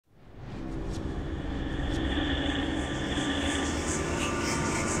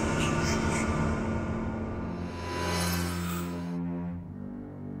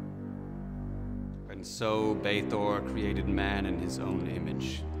So Bathor created man in his own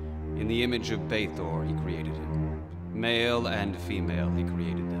image. In the image of Bathor he created him. Male and female he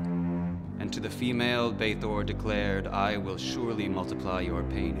created them. And to the female Bathor declared, I will surely multiply your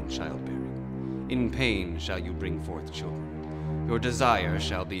pain in childbearing. In pain shall you bring forth children. Your desire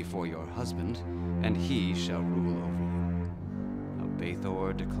shall be for your husband, and he shall rule over you. Now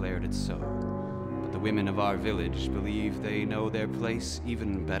Bathor declared it so. But the women of our village believe they know their place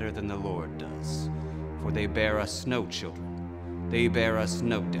even better than the Lord does. For they bear us no children, they bear us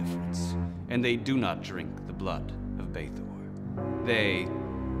no deference, and they do not drink the blood of Bathor. They,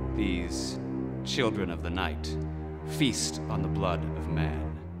 these children of the night, feast on the blood of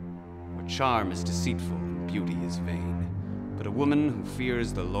man. For charm is deceitful and beauty is vain, but a woman who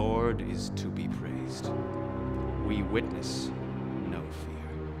fears the Lord is to be praised. We witness no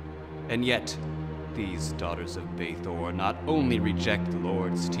fear. And yet, these daughters of Bathor not only reject the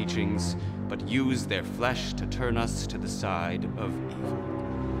Lord's teachings, but use their flesh to turn us to the side of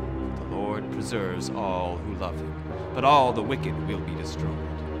evil. The Lord preserves all who love him, but all the wicked will be destroyed.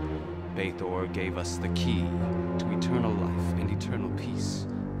 Bathor gave us the key to eternal life and eternal peace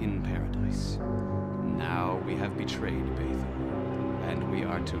in paradise. Now we have betrayed Bathor, and we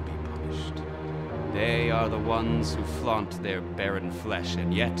are to be punished. They are the ones who flaunt their barren flesh,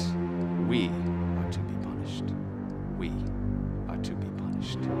 and yet we are to be punished. We are to be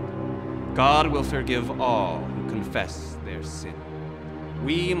punished. God will forgive all who confess their sin.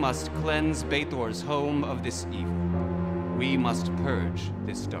 We must cleanse Bathor's home of this evil. We must purge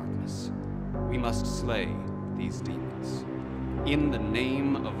this darkness. We must slay these demons. In the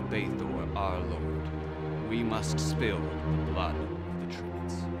name of Bathor, our Lord, we must spill the blood of the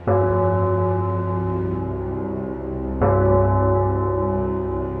Tribades.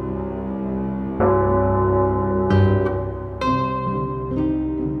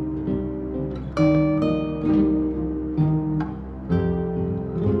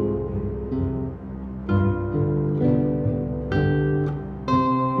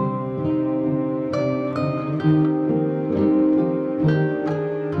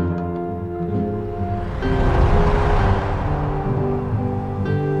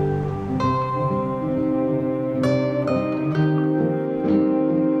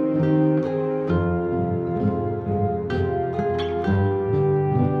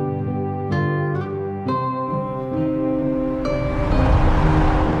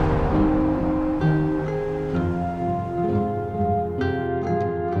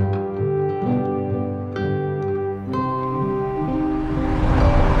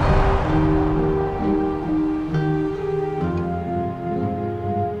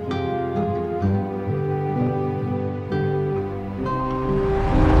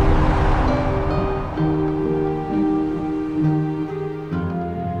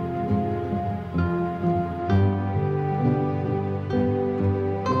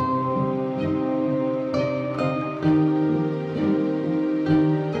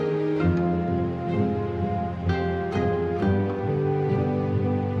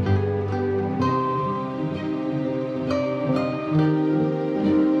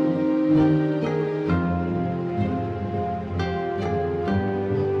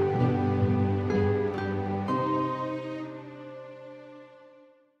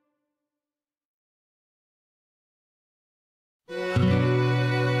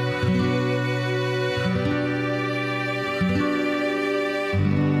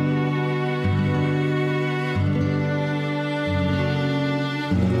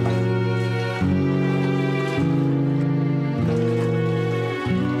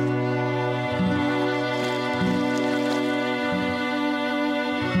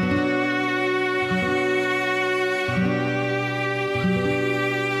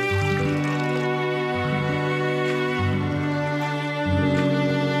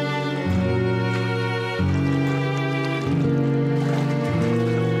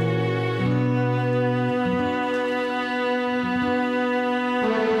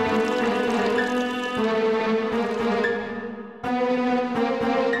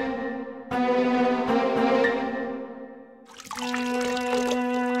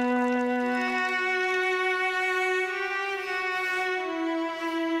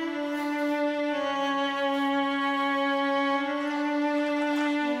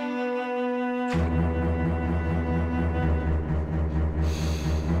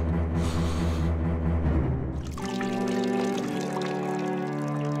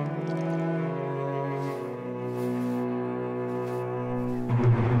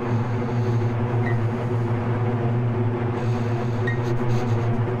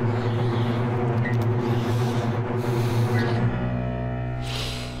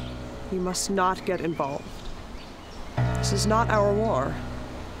 must not get involved. This is not our war.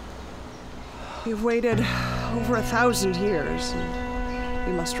 We've waited over 1,000 years, and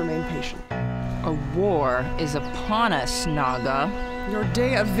we must remain patient. A war is upon us, Naga. Your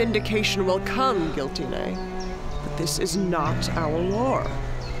day of vindication will come, Guiltine. But this is not our war.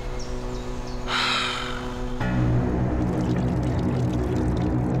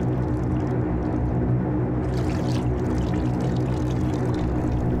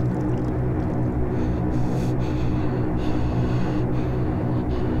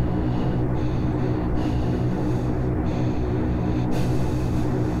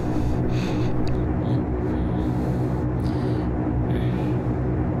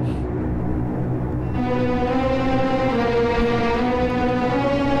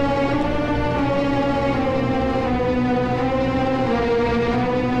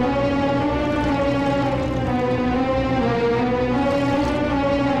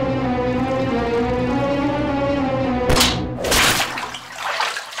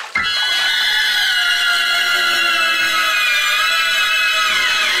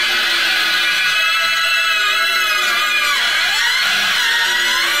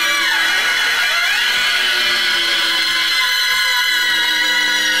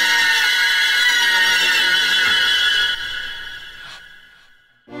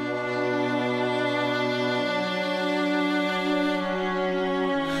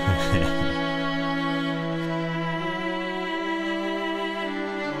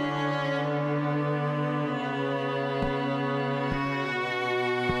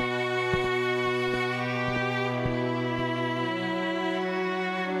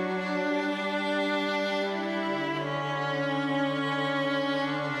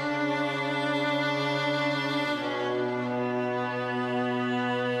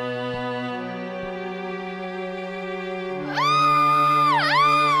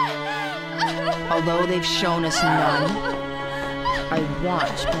 Although they've shown us none, I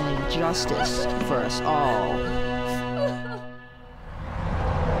want only justice for us all.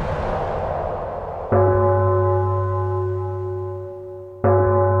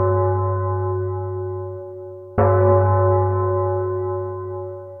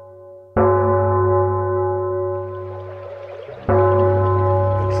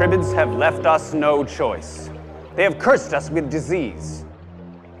 The Tribades have left us no choice. They have cursed us with disease.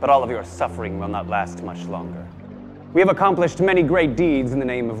 But all of your suffering will not last much longer. We have accomplished many great deeds in the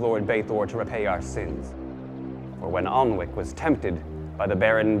name of Lord Bathor to repay our sins. For when Alnwick was tempted by the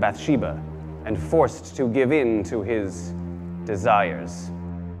Baron Bathsheba and forced to give in to his desires,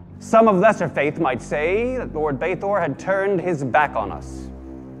 some of lesser faith might say that Lord Bathor had turned his back on us.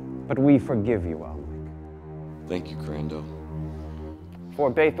 But we forgive you, Alnwick. Thank you, Crandall.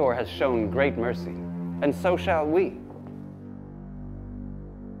 For Bathor has shown great mercy, and so shall we.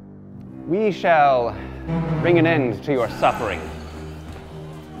 We shall bring an end to your suffering.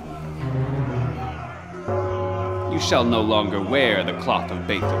 You shall no longer wear the cloth of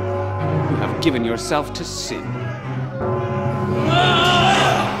Bathor. You have given yourself to sin.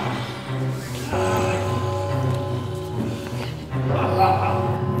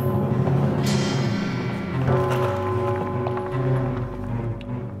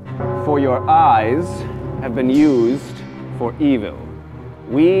 For your eyes have been used for evil.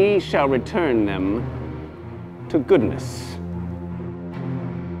 We shall return them to goodness.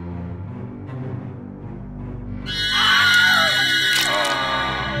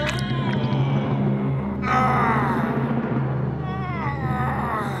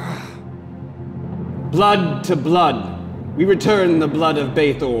 Blood to blood, we return the blood of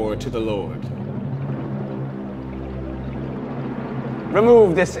Bathor to the Lord.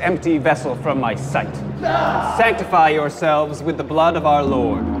 Remove this empty vessel from my sight. Sanctify yourselves with the blood of our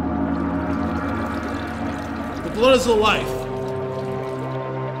Lord. The blood is the life.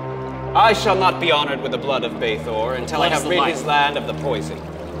 I shall not be honored with the blood of Bathor until I have rid his land of the poison.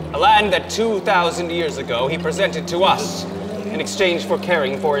 A land that 2,000 years ago he presented to us in exchange for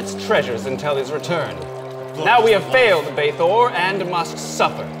caring for its treasures until his return. Now we have failed Bathor and must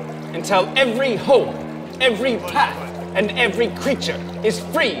suffer until every home, every path, and every creature is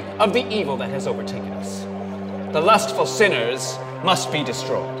free of the evil that has overtaken us. The lustful sinners must be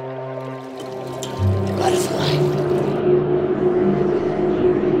destroyed. Blood is life.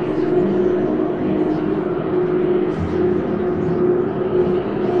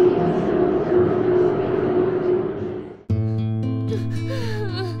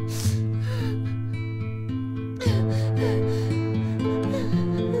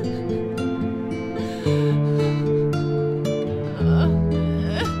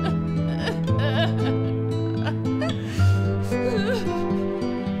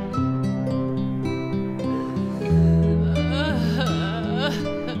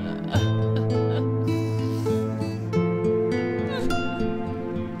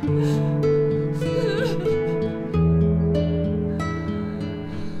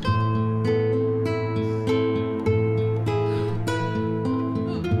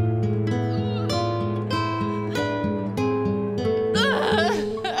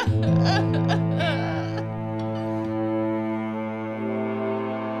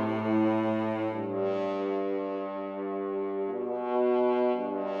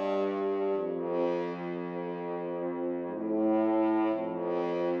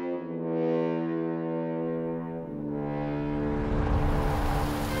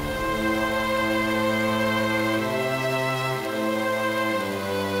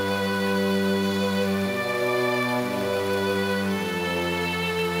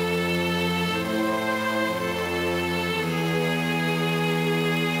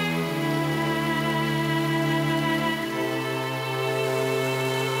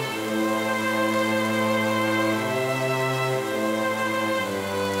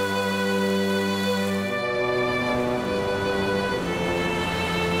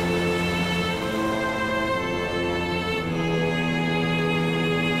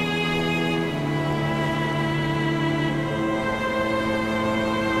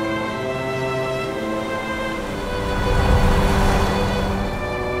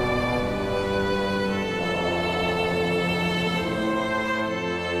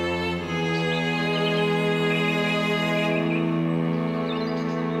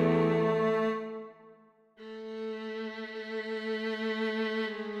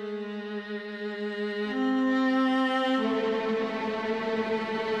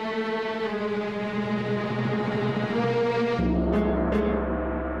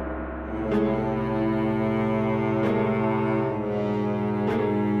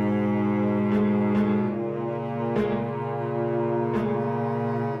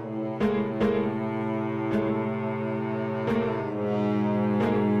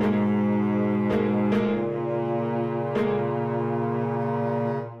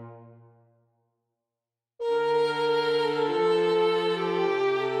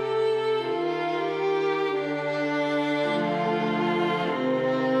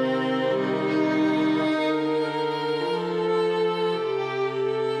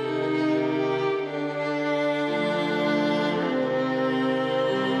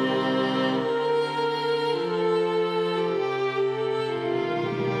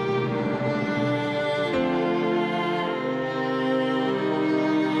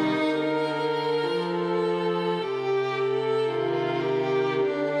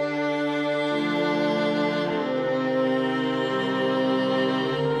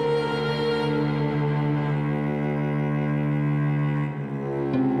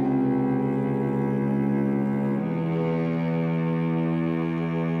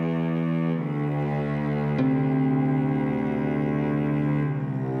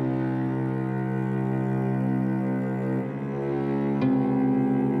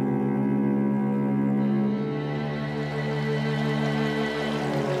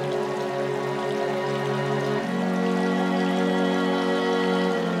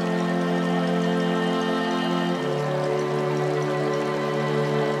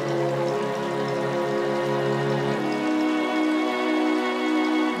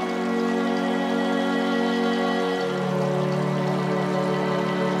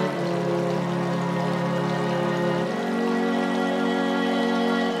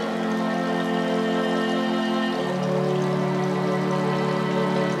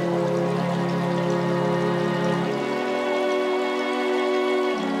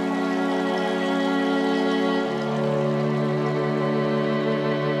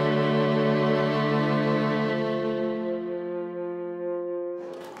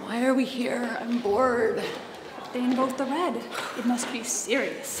 are we here? I'm bored. They invoked the red. It must be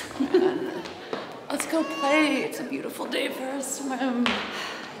serious. Let's go play. It's a beautiful day for a swim.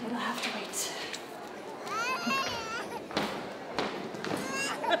 It'll have to wait.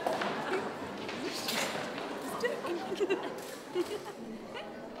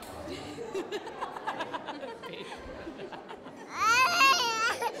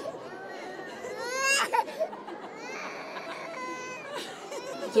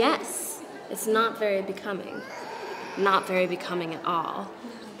 Yes, it's not very becoming. Not very becoming at all.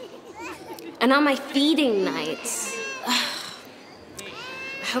 And on my feeding nights,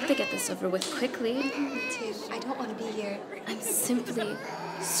 I hope they get this over with quickly. Me too. I don't want to be here. I'm simply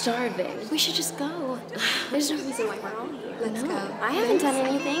starving. We should just go. There's no reason why we're all here. Let's go. I haven't done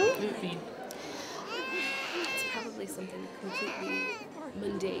anything. It's probably something completely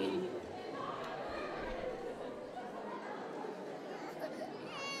mundane.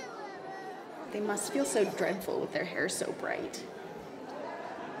 They must feel so dreadful with their hair so bright.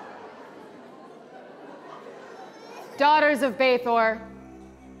 Daughters of Bathor,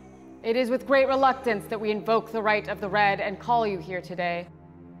 it is with great reluctance that we invoke the right of the Red and call you here today.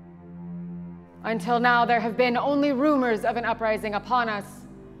 Until now, there have been only rumors of an uprising upon us,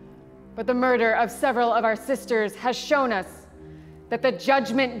 but the murder of several of our sisters has shown us that the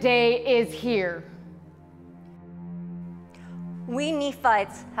Judgment Day is here. We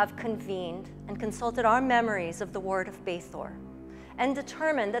Nephites have convened and consulted our memories of the word of Bathor, and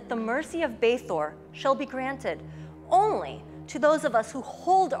determined that the mercy of Bathor shall be granted only to those of us who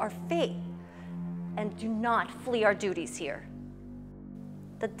hold our faith and do not flee our duties here.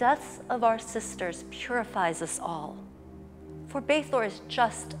 The deaths of our sisters purifies us all, for Bathor is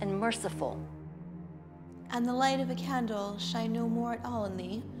just and merciful. And the light of a candle shine no more at all in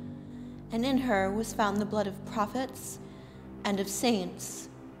thee, and in her was found the blood of prophets and of saints,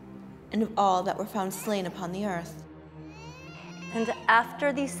 and of all that were found slain upon the earth. And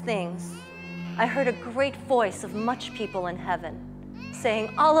after these things, I heard a great voice of much people in heaven,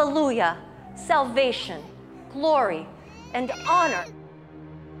 saying, Alleluia, salvation, glory, and honor.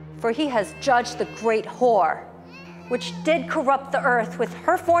 For he has judged the great whore, which did corrupt the earth with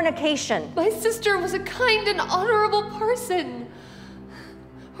her fornication. My sister was a kind and honorable person.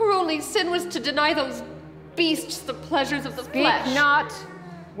 Her only sin was to deny those beasts the pleasures of the flesh. Speak not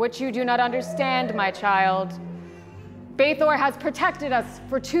what you do not understand, my child. Bathor has protected us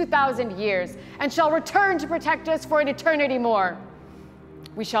for 2,000 years and shall return to protect us for an eternity more.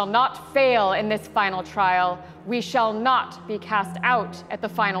 We shall not fail in this final trial. We shall not be cast out at the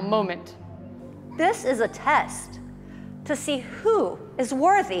final moment. This is a test to see who is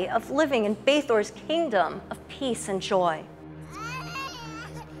worthy of living in Bathor's kingdom of peace and joy.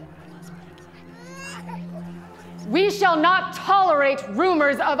 We shall not tolerate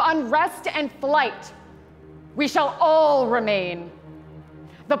rumors of unrest and flight. We shall all remain.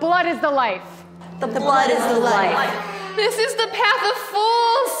 The blood is the life. The blood is the life. This is the path of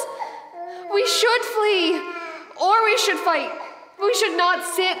fools. We should flee, or we should fight. We should not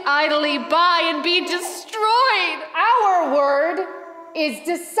sit idly by and be destroyed. Our word is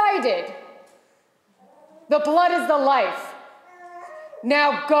decided. The blood is the life.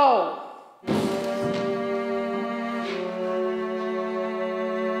 Now go.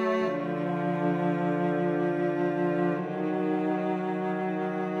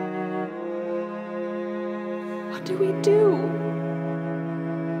 What do we do?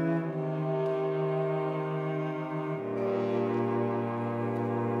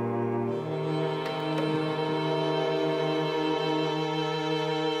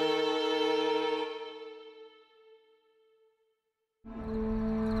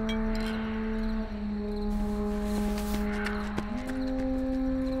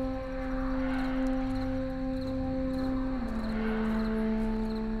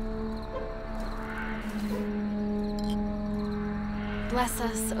 Bless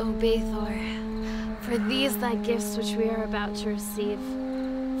us, O Bathor, for these thy gifts which we are about to receive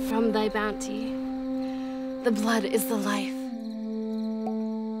from thy bounty. The blood is the life.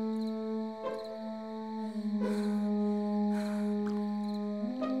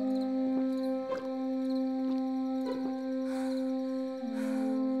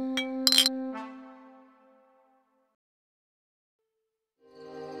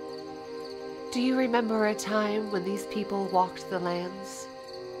 Do you remember a time when these people walked the lands?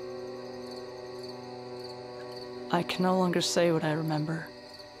 I can no longer say what I remember.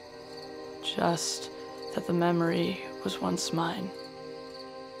 Just that the memory was once mine.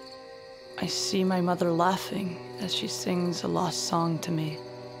 I see my mother laughing as she sings a lost song to me.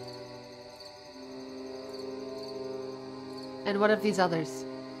 And what of these others?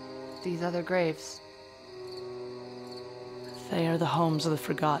 these other graves? They are the homes of the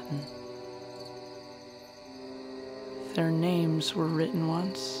forgotten. Their names were written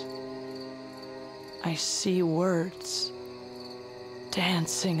once. I see words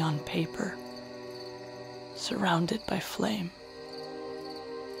dancing on paper, surrounded by flame.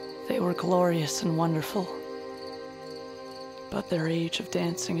 They were glorious and wonderful, but their age of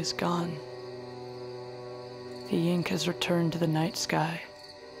dancing is gone. The ink has returned to the night sky.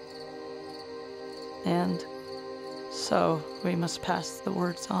 And so we must pass the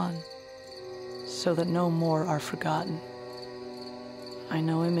words on, so that no more are forgotten. I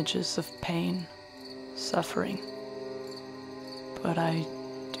know images of pain, suffering, but I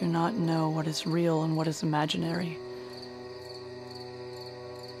do not know what is real and what is imaginary.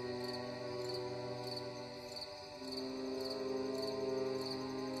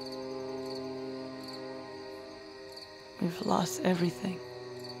 We've lost everything.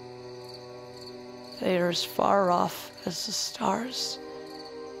 They are as far off as the stars,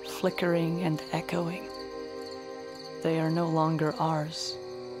 flickering and echoing. They are no longer ours.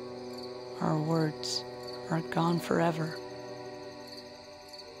 Our words are gone forever.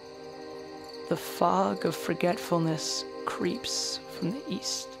 The fog of forgetfulness creeps from the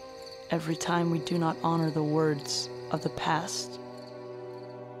east every time we do not honor the words of the past.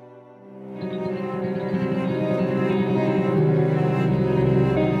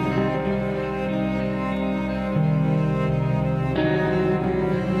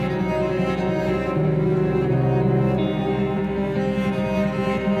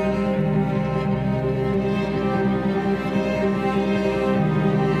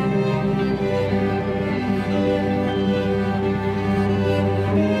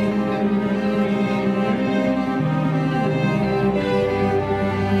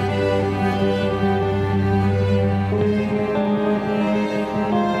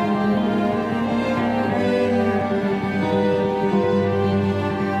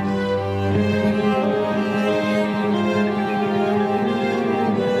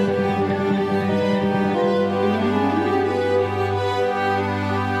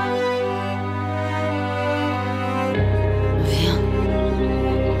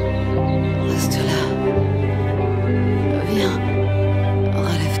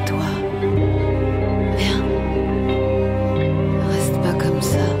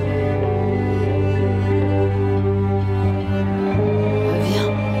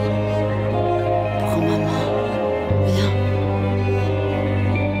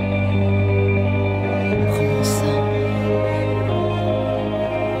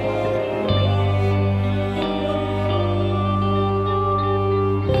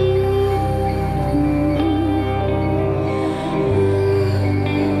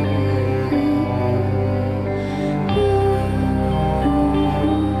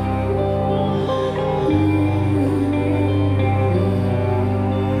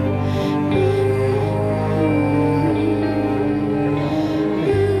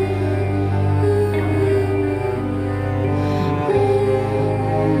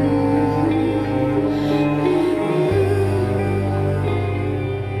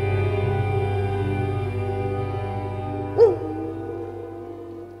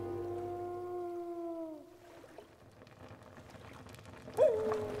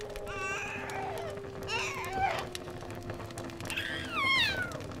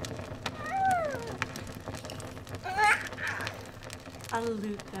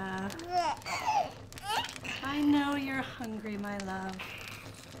 Aluka. I know you're hungry, my love.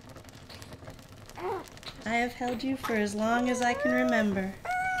 I have held you for as long as I can remember,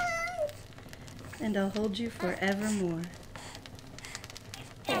 and I'll hold you forevermore.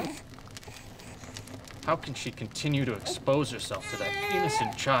 How can she continue to expose herself to that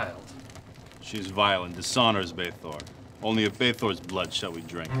innocent child? She is vile and dishonors Bathor. Only of Bathor's blood shall we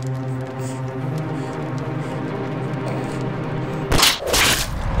drink.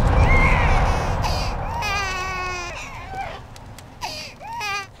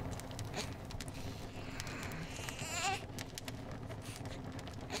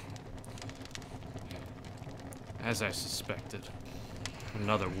 As I suspected,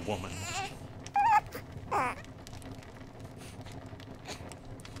 another woman.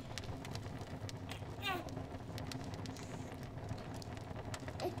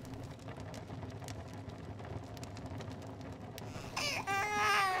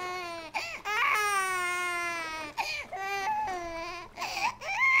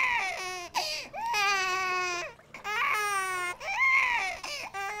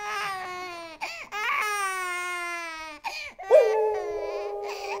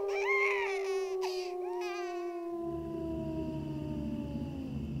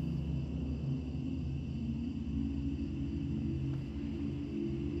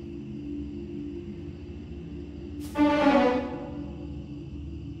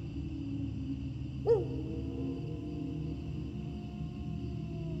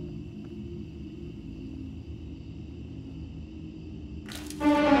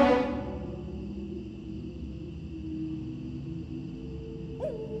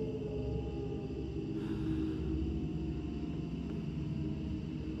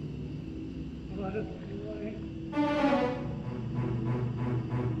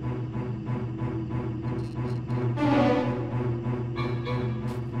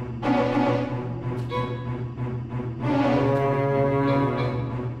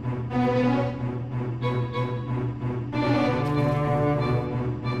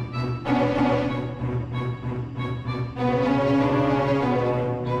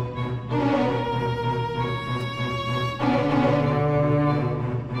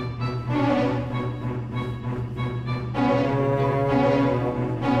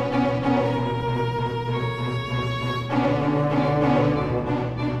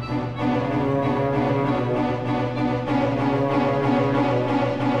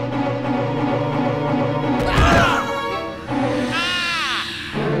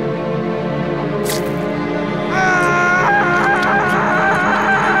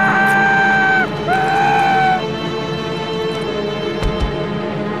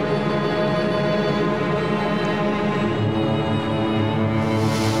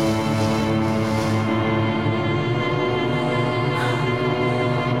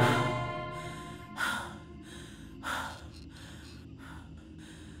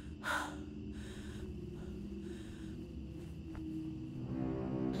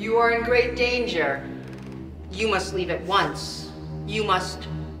 You are in great danger. You must leave at once. You must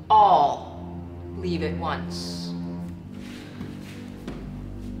all leave at once.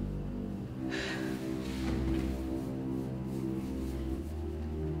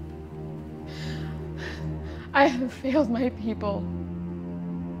 I have failed my people.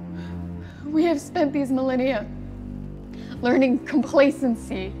 We have spent these millennia learning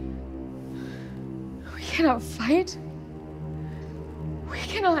complacency. We cannot fight. We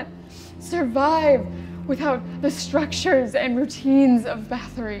cannot survive without the structures and routines of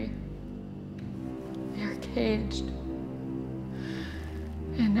Bathory. We are caged.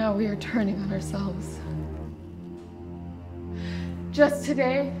 And now we are turning on ourselves. Just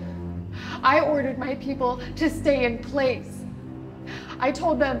today, I ordered my people to stay in place. I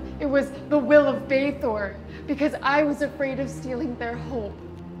told them it was the will of Bathor because I was afraid of stealing their hope.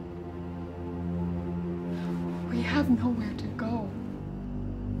 We have nowhere to go.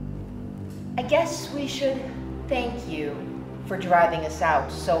 I guess we should thank you for driving us out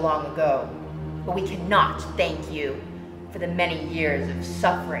so long ago, but we cannot thank you for the many years of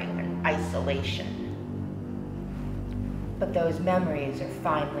suffering and isolation. But those memories are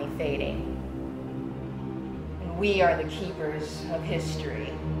finally fading, and we are the keepers of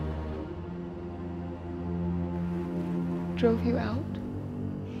history. Drove you out?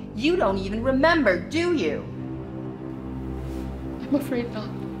 You don't even remember, do you? I'm afraid not.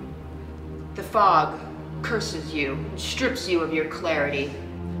 The fog curses you, strips you of your clarity.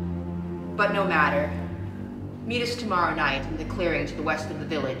 But no matter. Meet us tomorrow night in the clearing to the west of the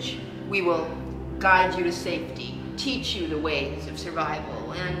village. We will guide you to safety, teach you the ways of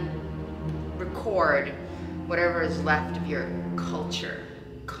survival, and record whatever is left of your culture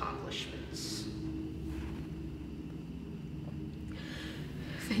accomplishments.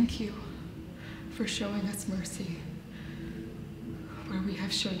 Thank you for showing us mercy where we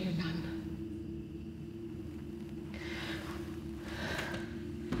have shown you none.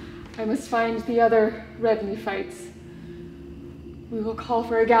 I must find the other red Nephites. We will call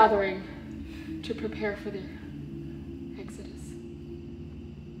for a gathering to prepare for the exodus.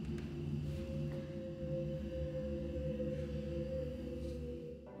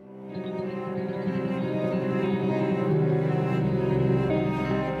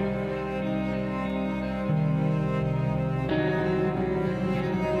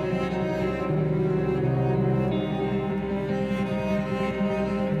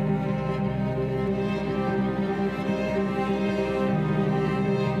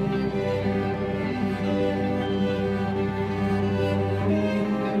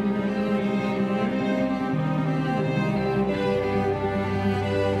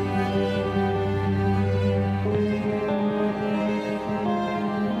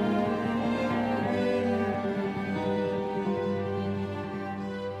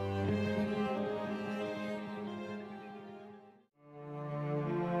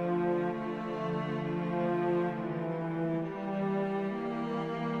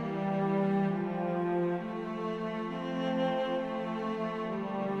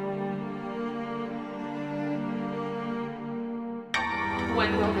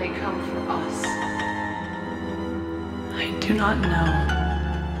 When will they come for us? I do not know,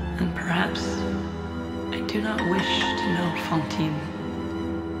 and perhaps I do not wish to know, Fantine.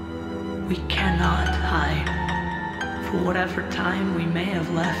 We cannot hide. For whatever time we may have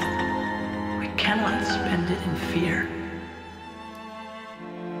left, we cannot spend it in fear.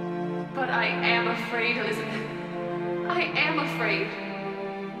 But I am afraid, Elizabeth. I am afraid.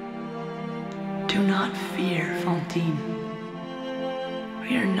 Do not fear, Fantine.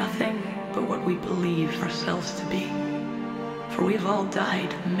 We are nothing but what we believe ourselves to be. For we have all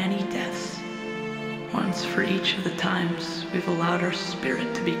died many deaths. Once for each of the times we've allowed our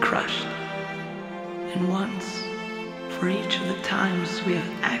spirit to be crushed. And once for each of the times we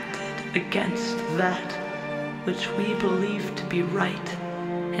have acted against that which we believe to be right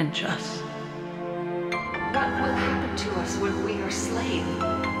and just. What will happen to us when we are slain?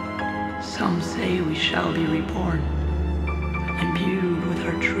 Some say we shall be reborn, imbued with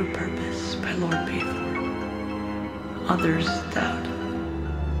our true purpose by Lord Bathor. Others doubt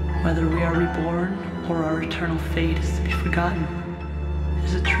whether we are reborn or our eternal fate is to be forgotten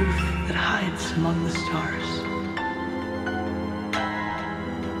is a truth that hides among the stars.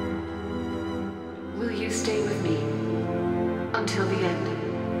 Will you stay with me until the end?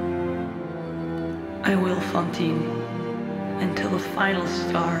 I will, Fantine, until the final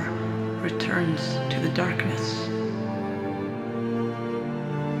star returns to the darkness.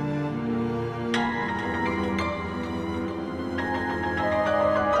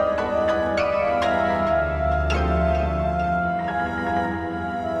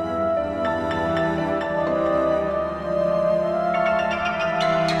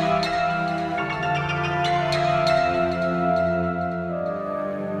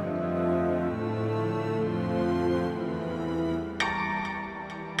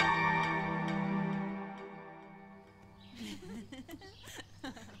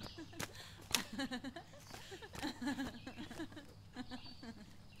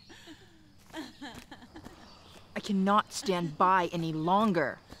 I cannot stand by any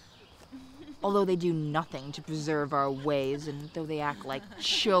longer. Although they do nothing to preserve our ways, and though they act like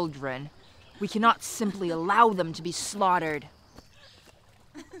children, we cannot simply allow them to be slaughtered.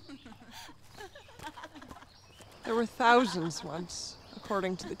 There were thousands once,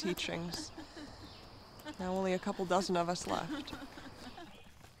 according to the teachings. Now only a couple dozen of us left.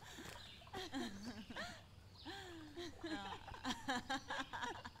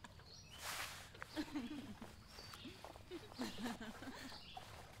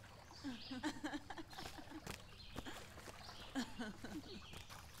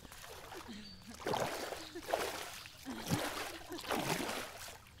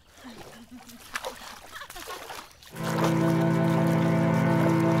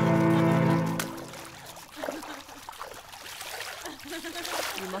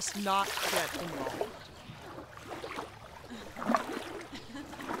 You must not get involved.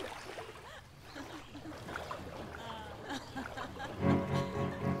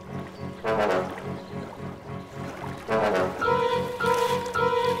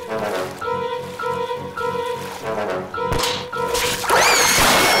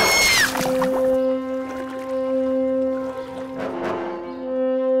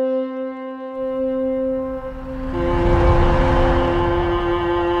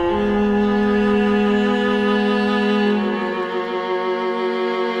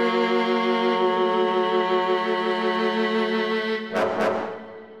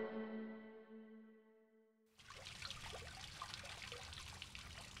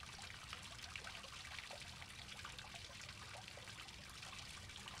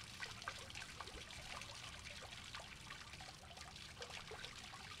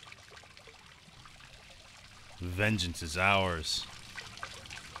 Vengeance is ours.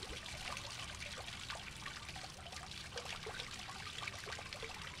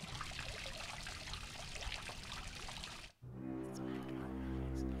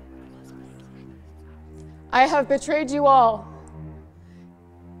 I have betrayed you all.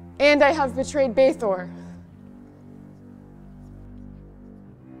 And I have betrayed Bathor.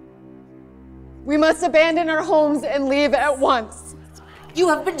 We must abandon our homes and leave at once. You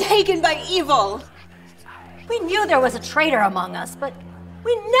have been taken by evil. We knew there was a traitor among us, but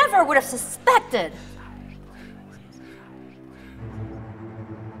we never would have suspected.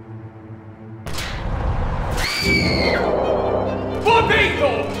 For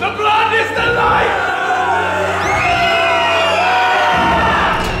Bathor, the blood is the life!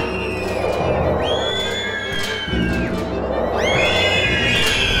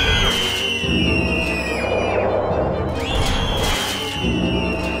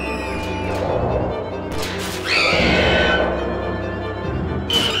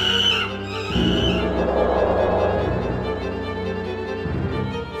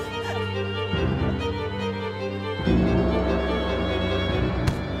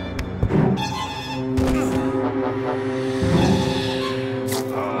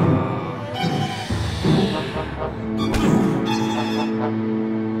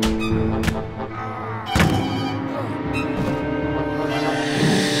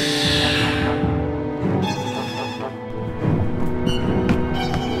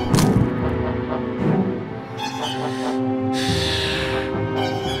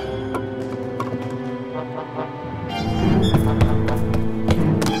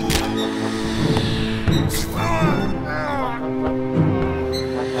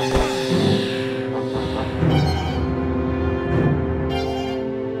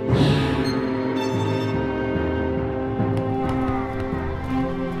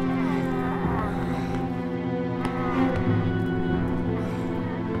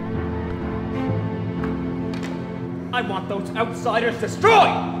 want those outsiders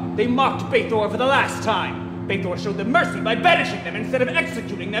destroyed! They mocked Bathor for the last time. Bathor showed them mercy by banishing them instead of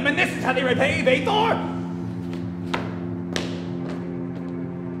executing them, and this is how they repay Bathor?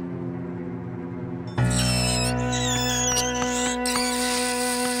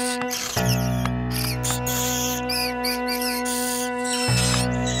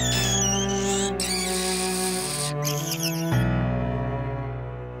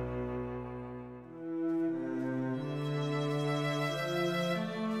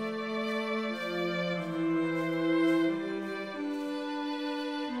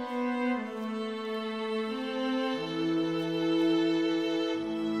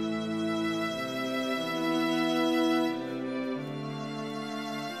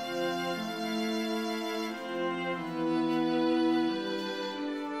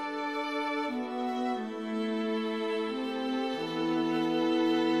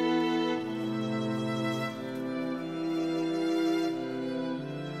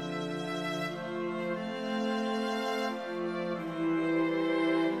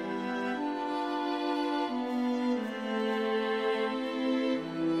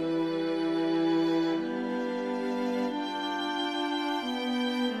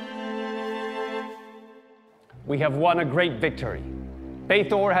 We have won a great victory.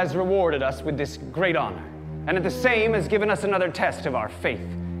 Bathor has rewarded us with this great honor, and at the same has given us another test of our faith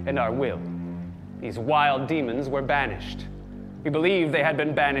and our will. These wild demons were banished. We believed they had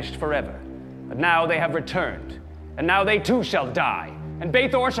been banished forever, but now they have returned, and now they too shall die, and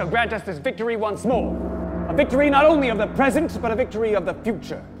Bathor shall grant us this victory once more. A victory not only of the present, but a victory of the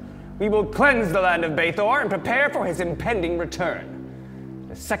future. We will cleanse the land of Bathor and prepare for his impending return.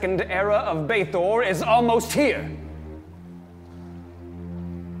 The second era of Bathor is almost here.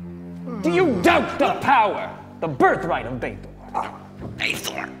 Do you doubt the power, the birthright of Bathor?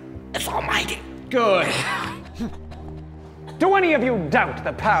 Bathor is almighty. Good. Do any of you doubt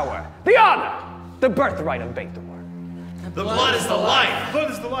the power, the honor, the birthright of Bathor? The blood is the life.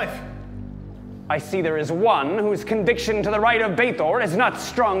 Blood is the life. I see there is one whose conviction to the right of Bathor is not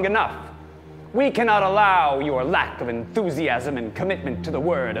strong enough. We cannot allow your lack of enthusiasm and commitment to the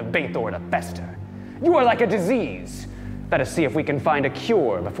word of Bathor to fester. You are like a disease. Let us see if we can find a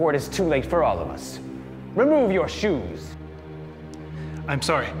cure before it is too late for all of us. Remove your shoes. I'm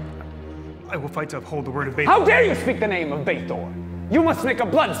sorry. I will fight to uphold the word of Bathor. How dare you speak the name of Bathor? You must make a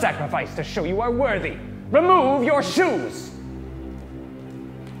blood sacrifice to show you are worthy. Remove your shoes.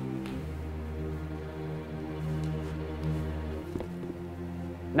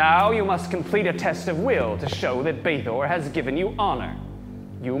 Now you must complete a test of will to show that Bathor has given you honor.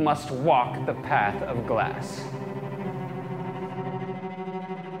 You must walk the path of glass.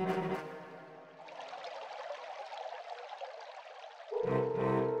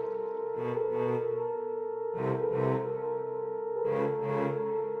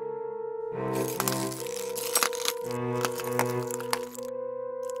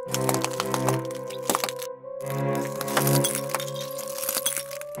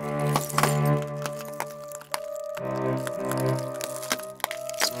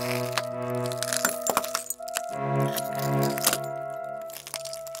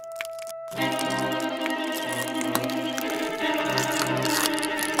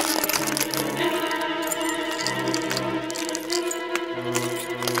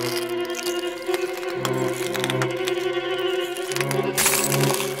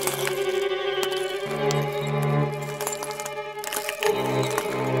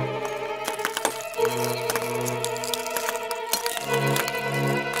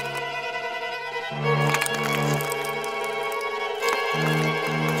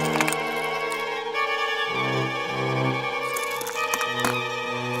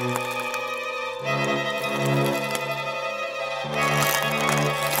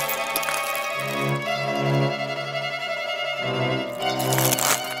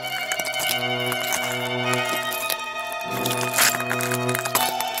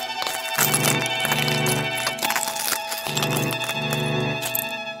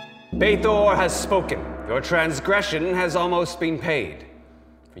 Bathor has spoken. Your transgression has almost been paid,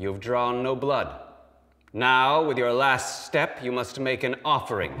 for you have drawn no blood. Now, with your last step, you must make an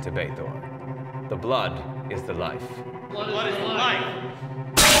offering to Bathor. The blood is the life. Blood is the life.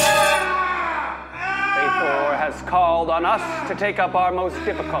 Bathor has called on us to take up our most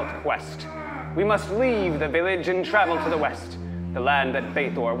difficult quest. We must leave the village and travel to the west, the land that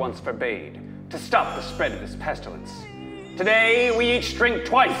Bathor once forbade, to stop the spread of this pestilence. Today, we each drink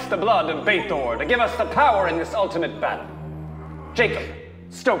twice the blood of Bathor to give us the power in this ultimate battle. Jacob,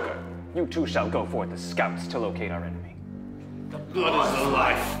 Stoker, you two shall go forth as scouts to locate our enemy. The blood is the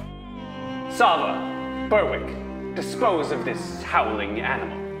life. Sava, Berwick, Dispose of this howling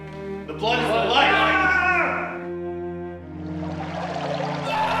animal. The blood is the life!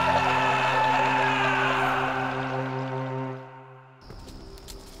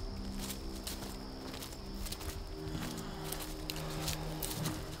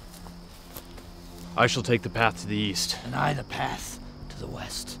 I shall take the path to the east. And I the path to the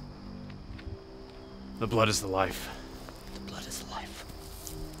west. The blood is the life. The blood is the life.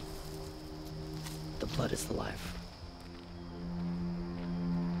 The blood is the life.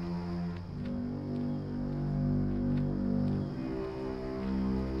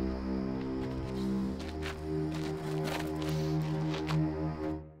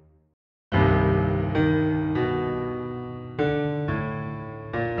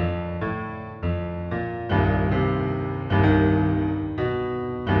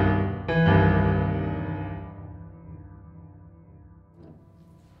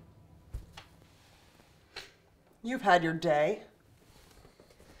 You've had your day.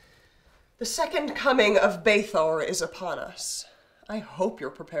 The second coming of Bathor is upon us. I hope you're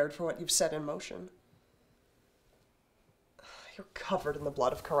prepared for what you've set in motion. You're covered in the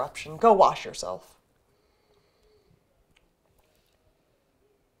blood of corruption. Go wash yourself.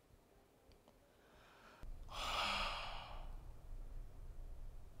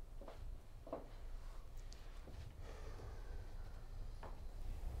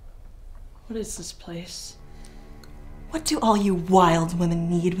 What is this place? What do all you wild women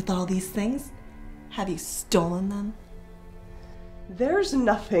need with all these things? Have you stolen them? There's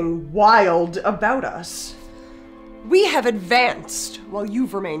nothing wild about us. We have advanced while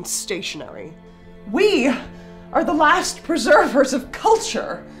you've remained stationary. We are the last preservers of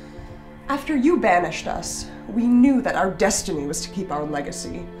culture. After you banished us, we knew that our destiny was to keep our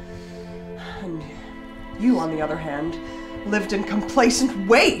legacy. And you, on the other hand, lived in complacent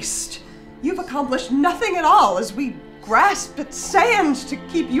waste. You've accomplished nothing at all as we grasped at sand to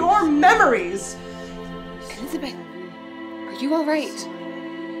keep your memories. Elizabeth, are you all right?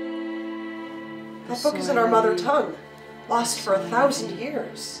 That book is in our mother tongue, lost for 1,000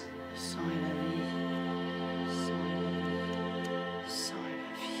 years.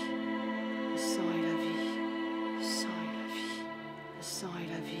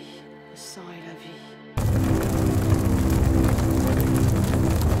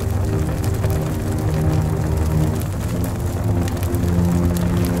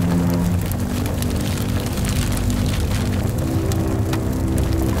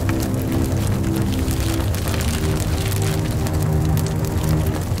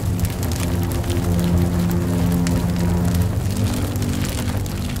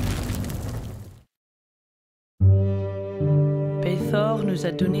 Bathor nous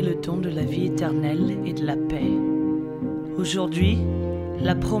a donné le don de la vie éternelle et de la paix. Aujourd'hui,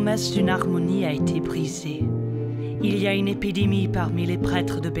 la promesse d'une harmonie a été brisée. Il y a une épidémie parmi les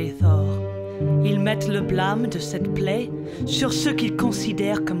prêtres de Bathor. Ils mettent le blâme de cette plaie sur ceux qu'ils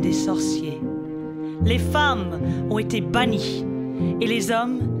considèrent comme des sorciers. Les femmes ont été bannies et les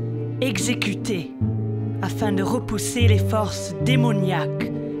hommes exécutés afin de repousser les forces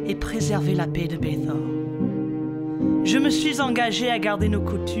démoniaques et préserver la paix de Bathor. Je me suis engagé à garder nos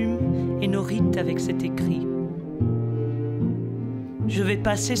coutumes et nos rites avec cet écrit. Je vais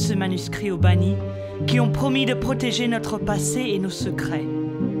passer ce manuscrit aux bannis qui ont promis de protéger notre passé et nos secrets.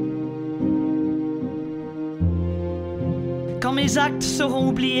 Quand mes actes seront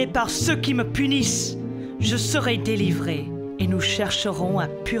oubliés par ceux qui me punissent, je serai délivré et nous chercherons à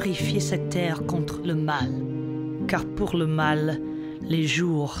purifier cette terre contre le mal. Car pour le mal, les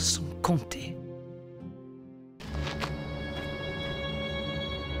jours sont comptés.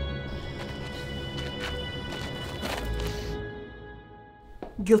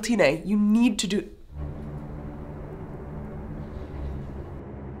 Giltine, you need to do...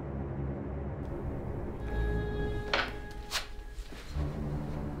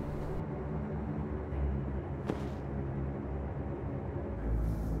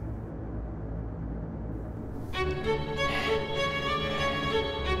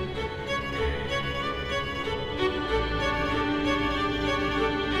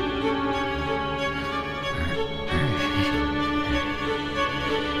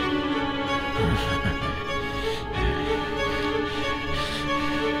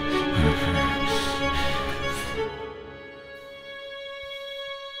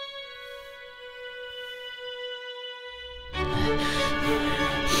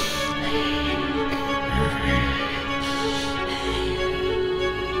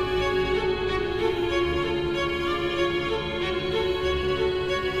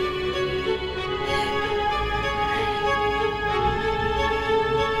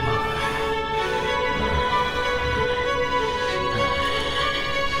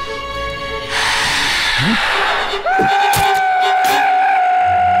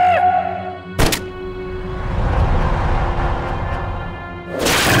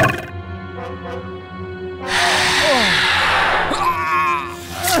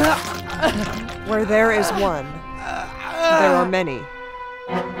 Where there is one, there are many.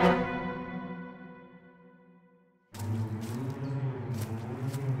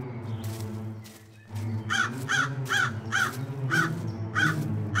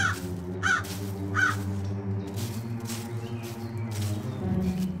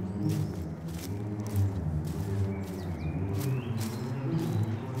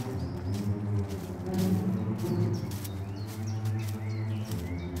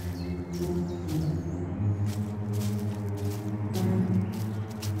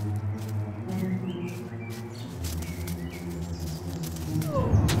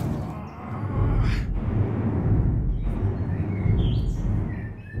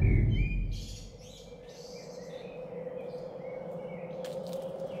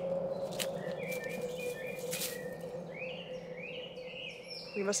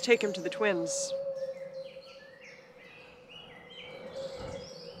 We must take him to the twins.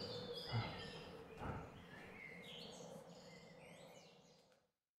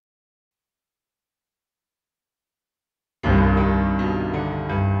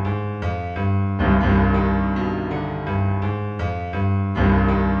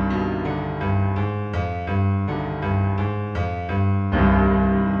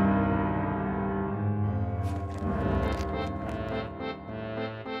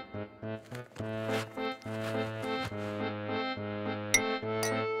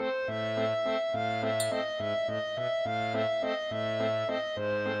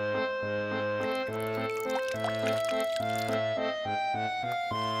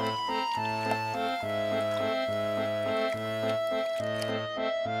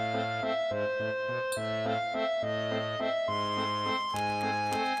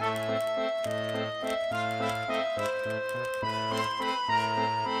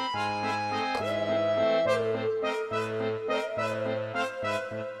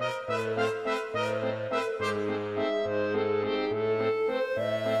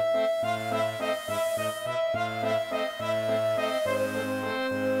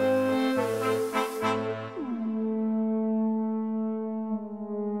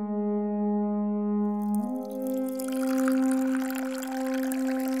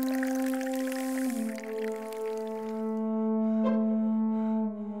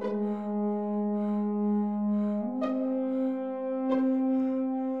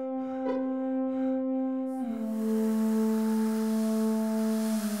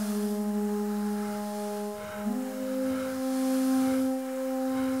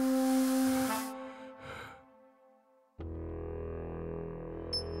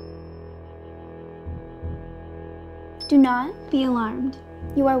 Do not be alarmed.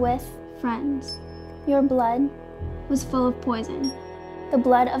 You are with friends. Your blood was full of poison. The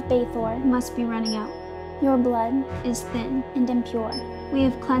blood of Bathor must be running out. Your blood is thin and impure. We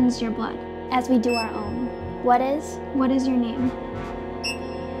have cleansed your blood, as we do our own. What is your name?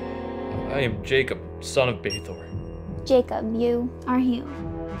 I am Jacob, son of Bathor. Jacob, you are healed.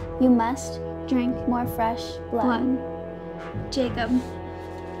 You must drink more fresh blood. Jacob,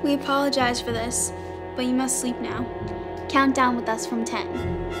 we apologize for this, but you must sleep now. Count down with us from 10.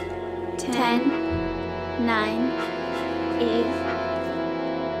 10, 9, 8.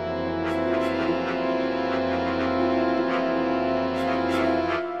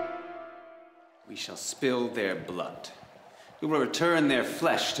 We shall spill their blood. We will return their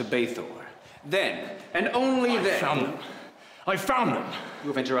flesh to Bathor. Then, and only then... I found them. I found them. You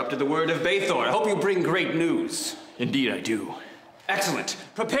have interrupted the word of Bathor. I hope you bring great news. Indeed I do. Excellent.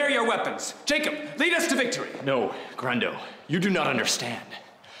 Prepare your weapons. Jacob, lead us to victory. No, Grando, you do not understand.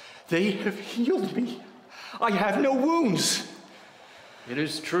 They have healed me. I have no wounds. It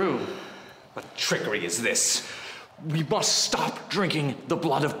is true. What trickery is this? We must stop drinking the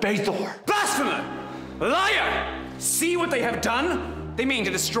blood of Bathor. Blasphemer! Liar! See what they have done? They mean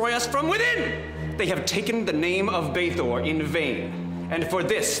to destroy us from within. They have taken the name of Bathor in vain, and for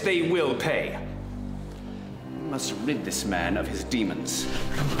this they will pay. We must rid this man of his demons.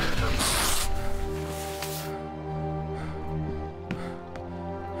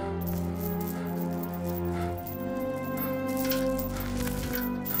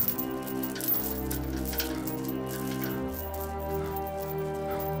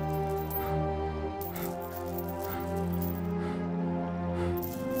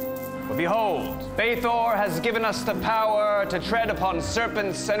 Behold, Bathor has given us the power to tread upon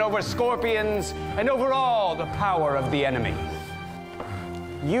serpents and over scorpions and over all the power of the enemy.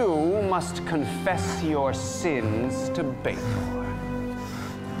 You must confess your sins to Bathor.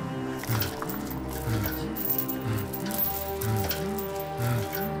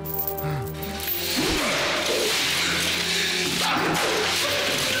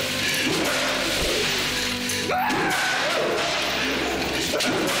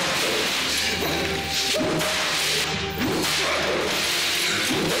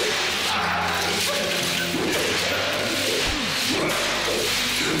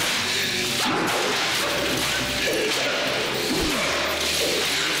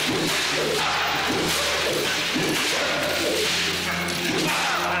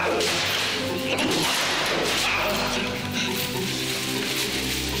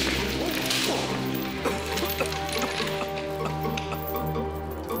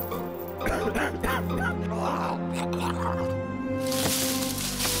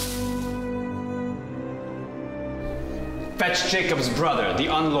 Fetch Jacob's brother, the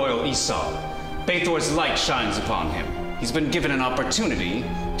unloyal Esau. Bathor's light shines upon him. He's been given an opportunity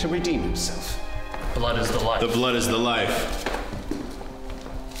to redeem himself. Blood is the life. The blood is the life.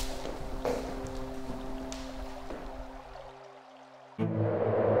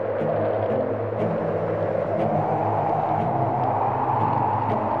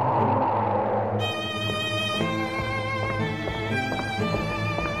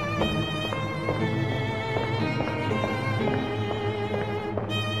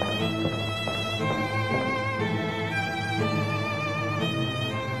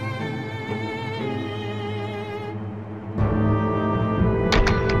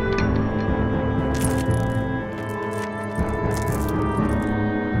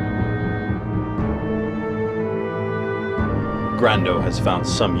 Grando has found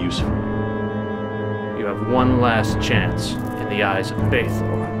some use for you. You have one last chance in the eyes of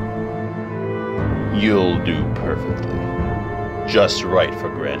Bathor. You'll do perfectly. Just right for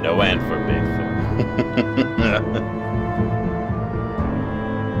Grando and for Bathor.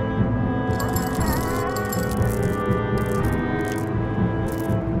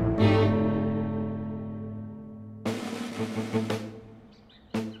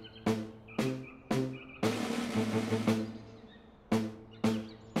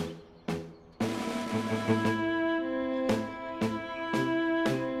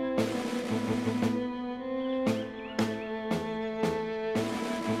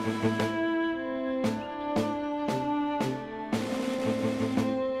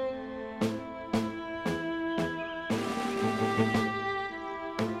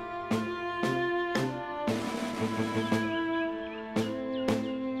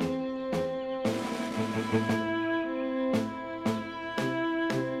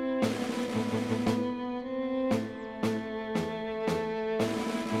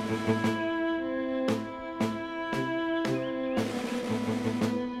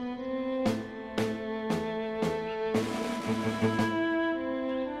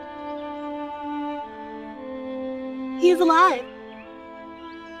 He is alive.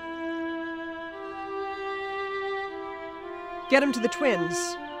 Get him to the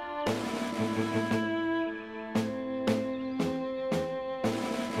twins.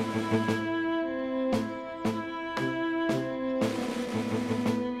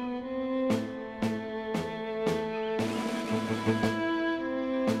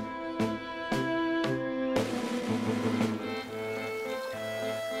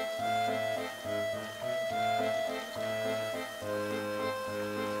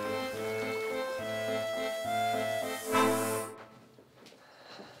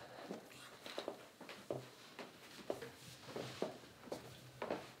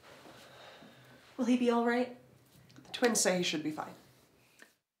 Will he be all right? The twins say he should be fine.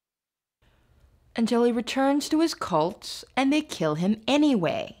 Until he returns to his cult and they kill him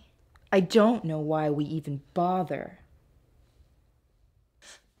anyway. I don't know why we even bother.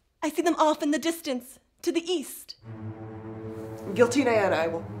 I see them off in the distance, to the east. Guiltina and I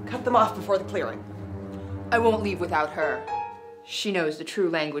will cut them off before the clearing. I won't leave without her. She knows the true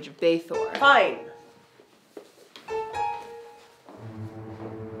language of Bathor. Fine.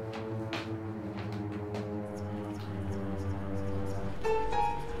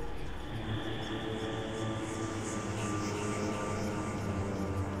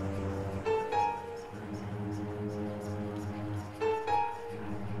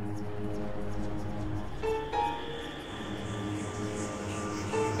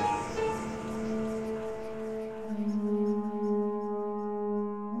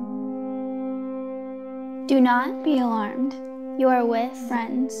 Do not be alarmed. You are with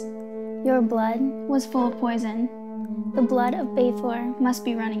friends. Your blood was full of poison. The blood of Bathor must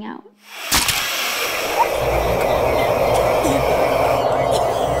be running out.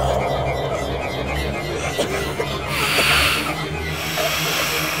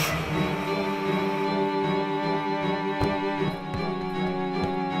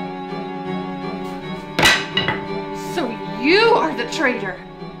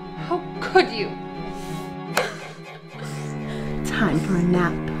 How could you? Time for a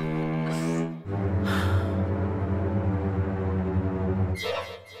nap.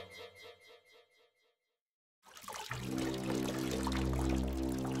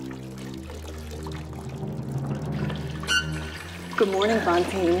 Good morning,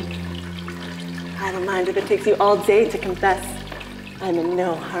 Fantine. I don't mind if it takes you all day to confess. I'm in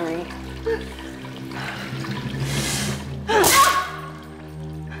no hurry.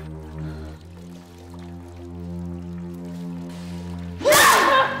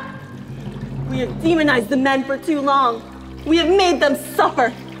 We have demonized the men for too long. We have made them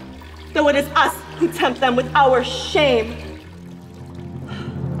suffer, though it is us who tempt them with our shame.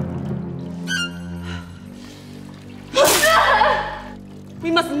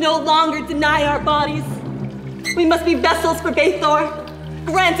 We must no longer deny our bodies. We must be vessels for Bathor,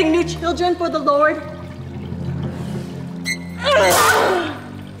 granting new children for the Lord.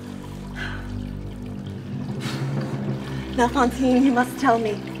 Now, Fantine, you must tell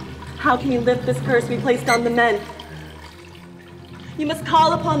me, how can you lift this curse we placed on the men? You must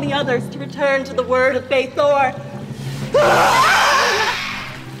call upon the others to return to the word of Bathor.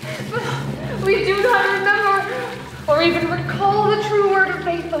 We do not remember or even recall the true word of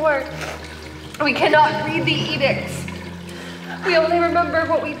Bathor. We cannot read the edicts. We only remember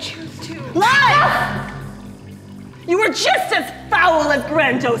what we choose to. Lie! You were just as foul as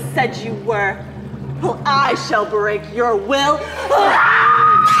Grando said you were. Well, I shall break your will.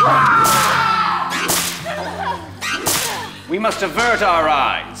 We must avert our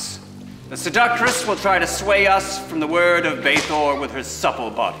eyes. The seductress will try to sway us from the word of Bathor with her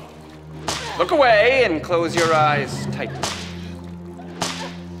supple body. Look away and close your eyes tightly.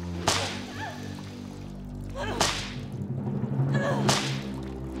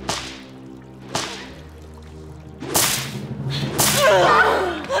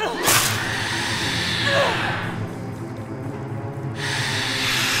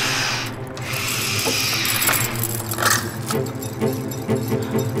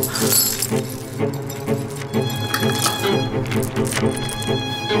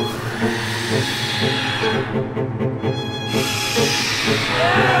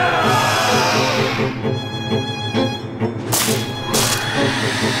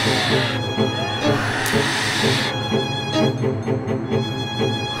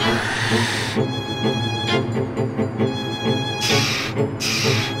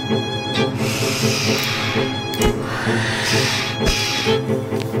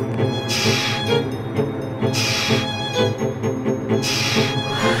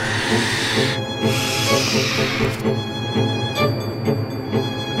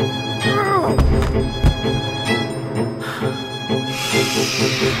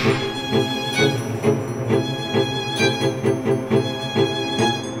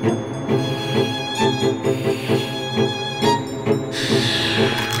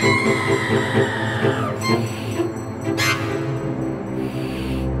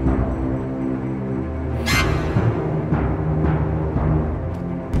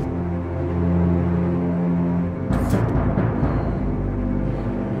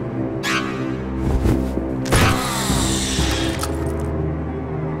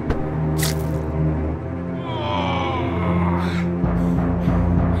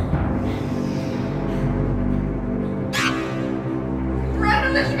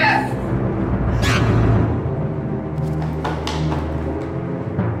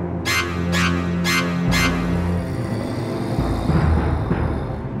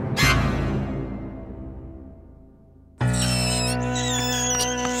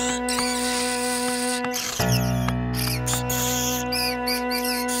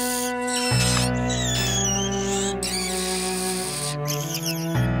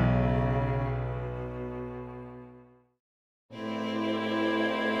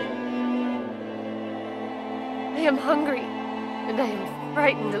 I am hungry, and I am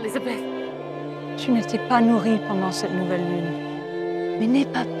frightened, Élisabeth. Tu ne t'es pas nourrie pendant cette nouvelle lune. Mais n'aie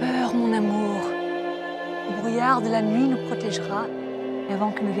pas peur, mon amour. Le brouillard de la nuit nous protégera, et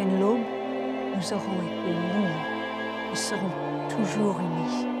avant que ne vienne l'aube, nous aurons été unis. Nous serons toujours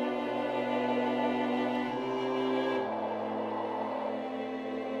unis.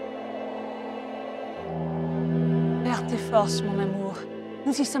 Perds tes forces, mon amour.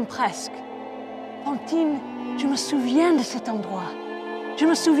 Nous y sommes presque. Fantine, je me souviens de cet endroit. Je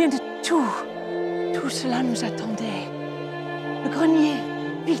me souviens de tout. Tout cela nous attendait. Le grenier,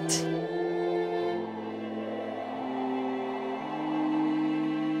 vite.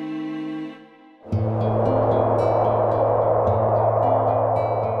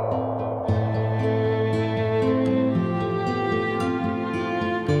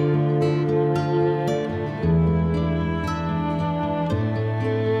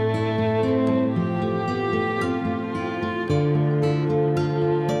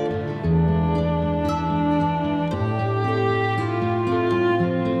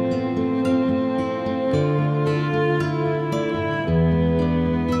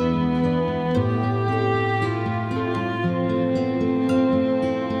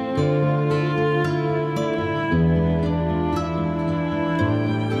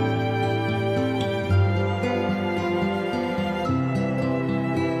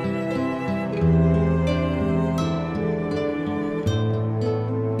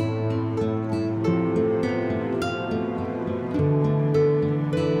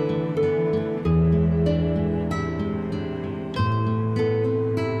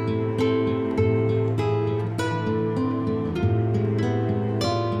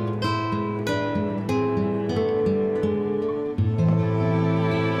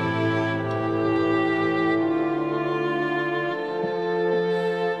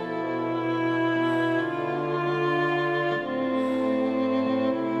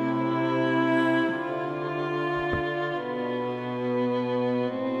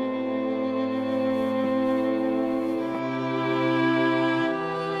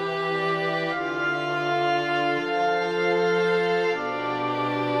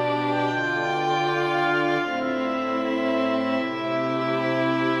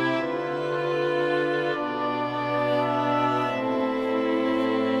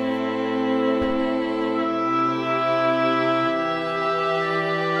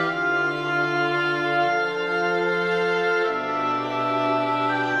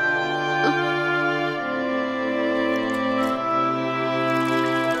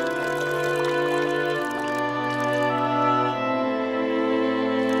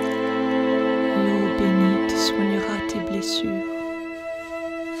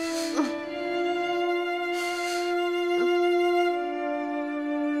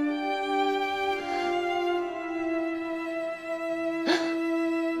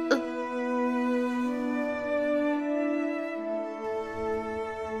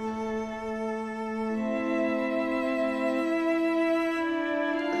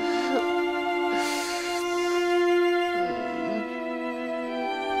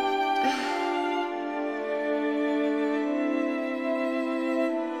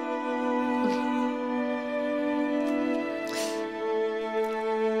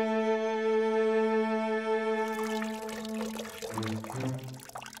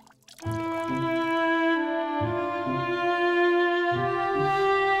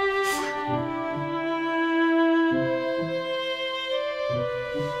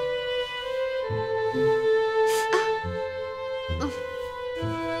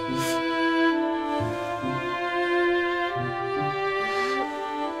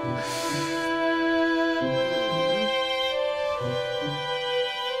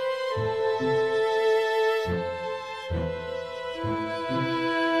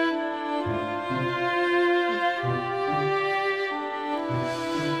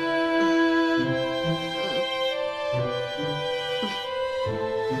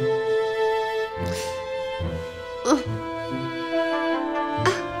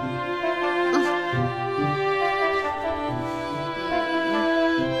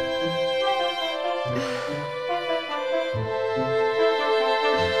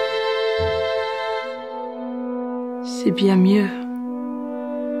 C'est bien mieux.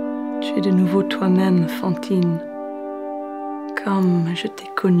 Tu es de nouveau toi-même, Fantine, comme je t'ai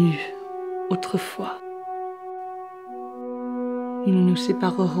connue autrefois. Nous ne nous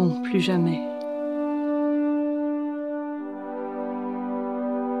séparerons plus jamais.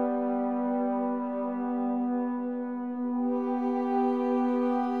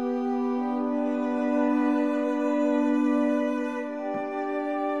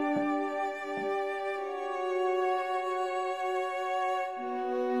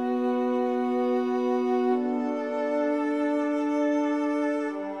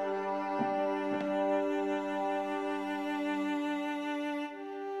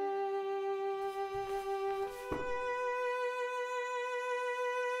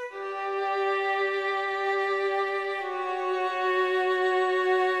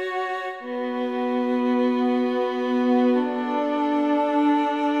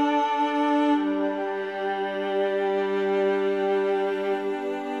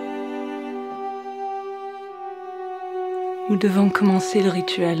 Nous devons commencer le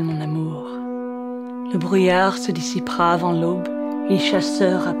rituel, mon amour. Le brouillard se dissipera avant l'aube et les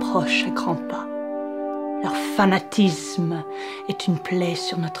chasseurs approchent à grands pas. Leur fanatisme est une plaie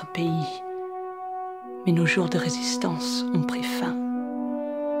sur notre pays. Mais nos jours de résistance ont pris fin.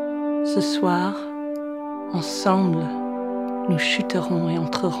 Ce soir, ensemble, nous chuterons et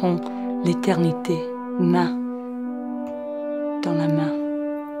entrerons l'éternité, main dans la main.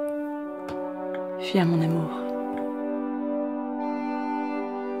 Viens, mon amour.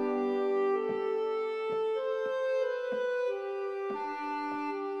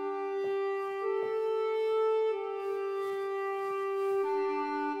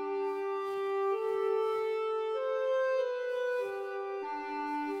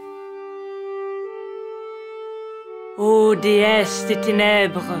 Ô déesse des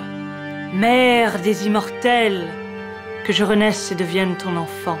ténèbres, mère des immortels, que je renaisse et devienne ton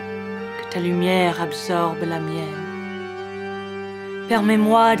enfant, que ta lumière absorbe la mienne.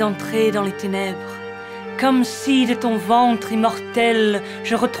 Permets-moi d'entrer dans les ténèbres, comme si de ton ventre immortel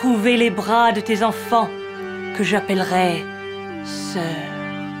je retrouvais les bras de tes enfants, que j'appellerais sœur.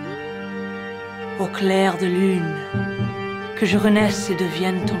 Au clair de lune, que je renaisse et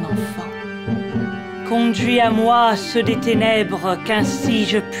devienne ton enfant. Conduis à moi ceux des ténèbres, qu'ainsi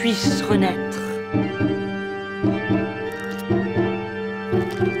je puisse renaître.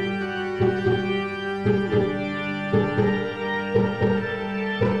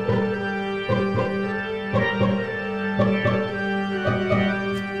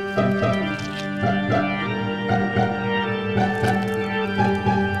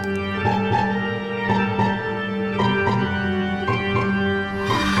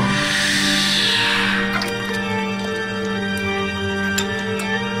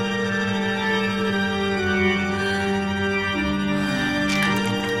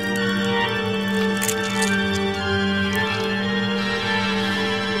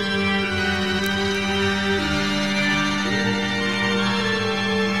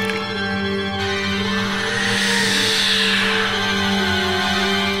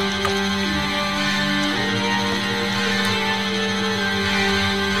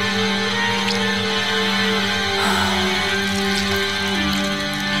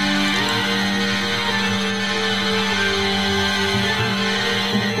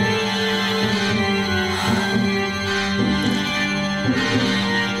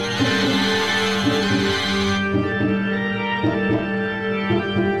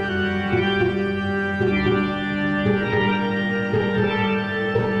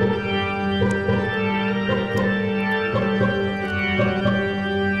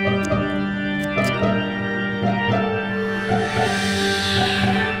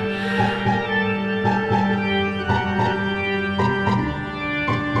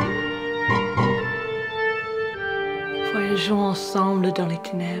 Voyageons ensemble dans les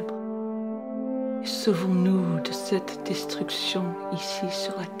ténèbres et sauvons-nous de cette destruction ici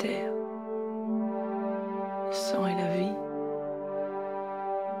sur la terre. Le sang et la vie.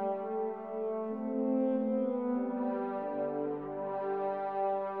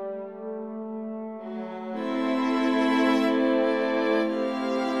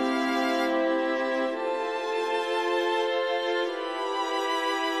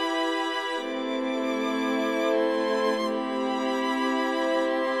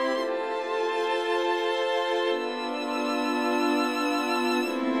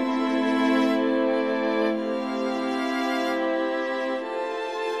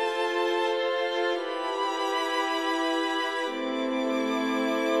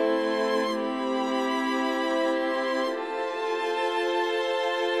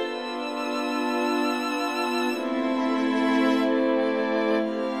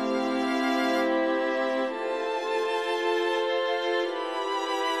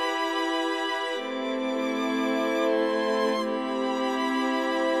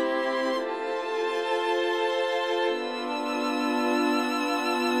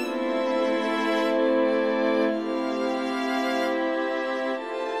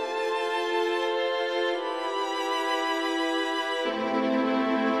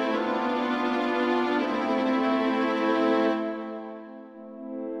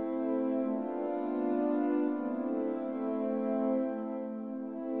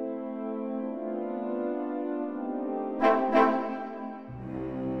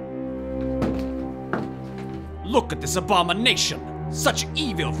 Look at this abomination! Such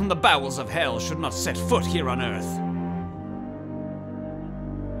evil from the bowels of hell should not set foot here on earth.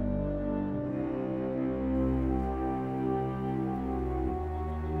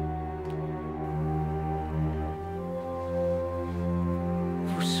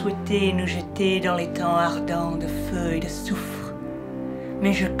 Vous souhaitez nous jeter dans les temps ardents de feu et de soufre,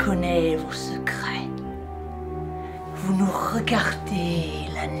 mais je connais vos secrets. Vous nous regardez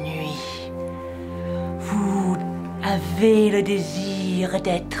la nuit. Vous avez le désir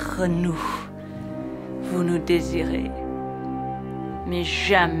d'être nous. Vous nous désirez, mais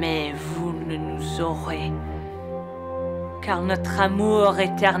jamais vous ne nous aurez, car notre amour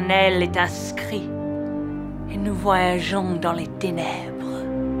éternel est inscrit, et nous voyageons dans les ténèbres.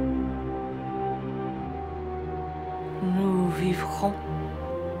 Nous vivrons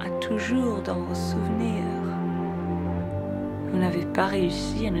à toujours dans vos souvenirs. Vous n'avez pas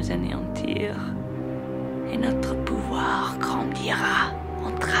réussi à nous anéantir, et notre pouvoir grandira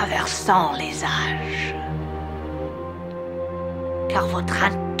en traversant les âges. Car votre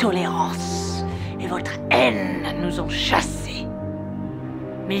intolérance et votre haine nous ont chassés,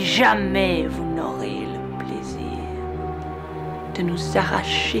 mais jamais vous n'aurez le plaisir de nous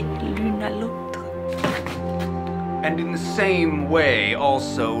arracher l'une à l'autre. And in the same way,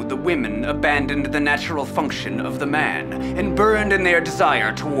 also, the women abandoned the natural function of the man and burned in their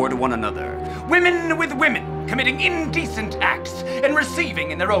desire toward one another. Women with women, committing indecent acts and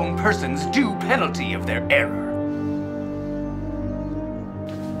receiving in their own persons due penalty of their error.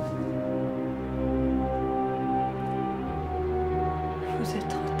 Vous êtes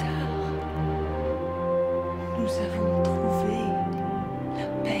trop tard. Nous avons trouvé la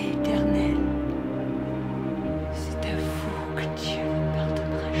paix éternelle. C'est à vous que Dieu ne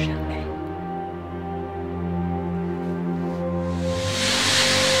pardonnera jamais.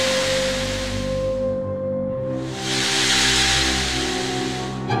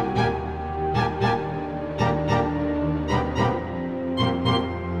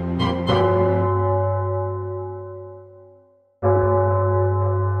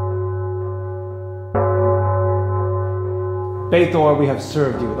 Bathor, we have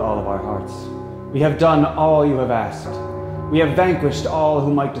served you with all of our hearts. We have done all you have asked. We have vanquished all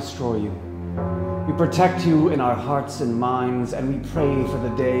who might destroy you. We protect you in our hearts and minds, and we pray for the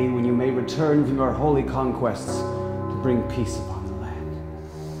day when you may return from your holy conquests to bring peace upon the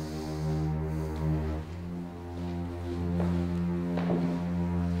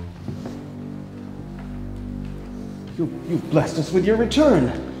land. You've blessed us with your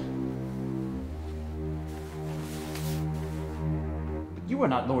return. You are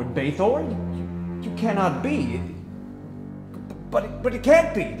not Lord Bathor. You cannot be. But it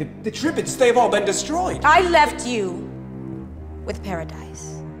can't be. The Tribades, they've all been destroyed. I left you with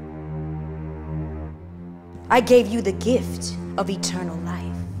paradise. I gave you the gift of eternal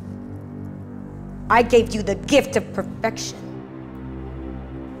life. I gave you the gift of perfection.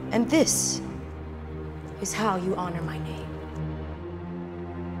 And this is how you honor my name.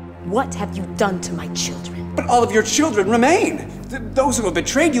 What have you done to my children? But all of your children remain. Those who have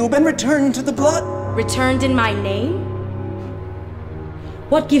betrayed you have been returned to the blood. Returned in my name?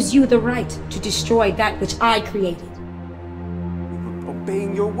 What gives you the right to destroy that which I created? You were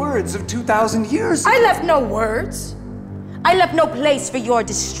obeying your words of 2,000 years ago. I left no words. I left no place for your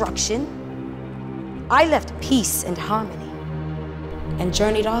destruction. I left peace and harmony and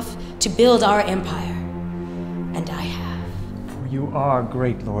journeyed off to build our empire. And I have. You are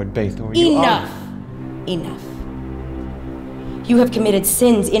great, Lord Bathor. Enough! Enough. You have committed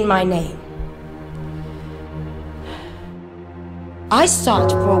sins in my name. I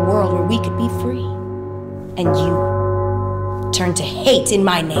sought for a world where we could be free. And you turned to hate in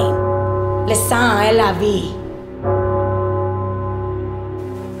my name. Le sang et la vie.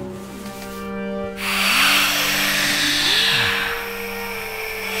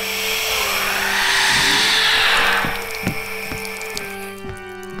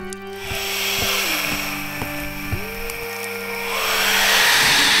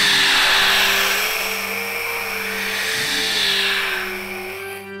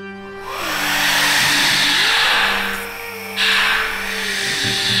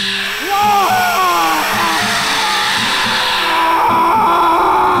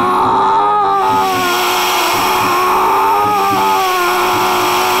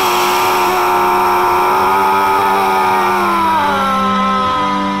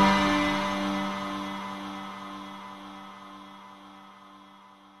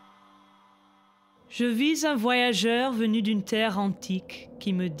 Je vis un voyageur venu d'une terre antique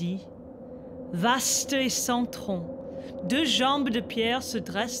qui me dit « Vaste et sans tronc, deux jambes de pierre se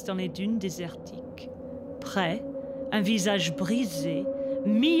dressent dans les dunes désertiques. Près, un visage brisé,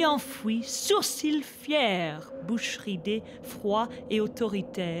 mi-enfoui, sourcils fiers, bouche ridée, froid et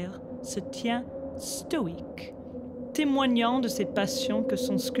autoritaire, se tient stoïque, témoignant de ses passions que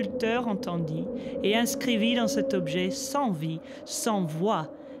son sculpteur entendit et inscrivit dans cet objet sans vie, sans voix,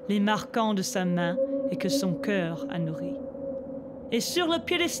 les marquants de sa main et que son cœur a nourri. Et sur le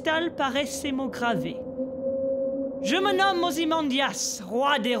piédestal paraissent ces mots gravés. « Je me nomme Ozymandias,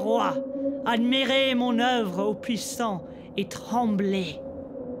 roi des rois. Admirez mon œuvre ô puissant et tremblez. »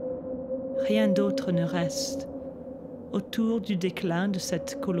 Rien d'autre ne reste. Autour du déclin de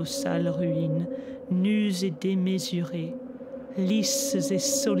cette colossale ruine, nues et démesurées, lisses et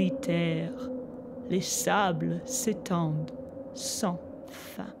solitaires, les sables s'étendent sans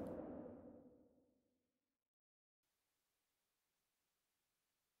fin.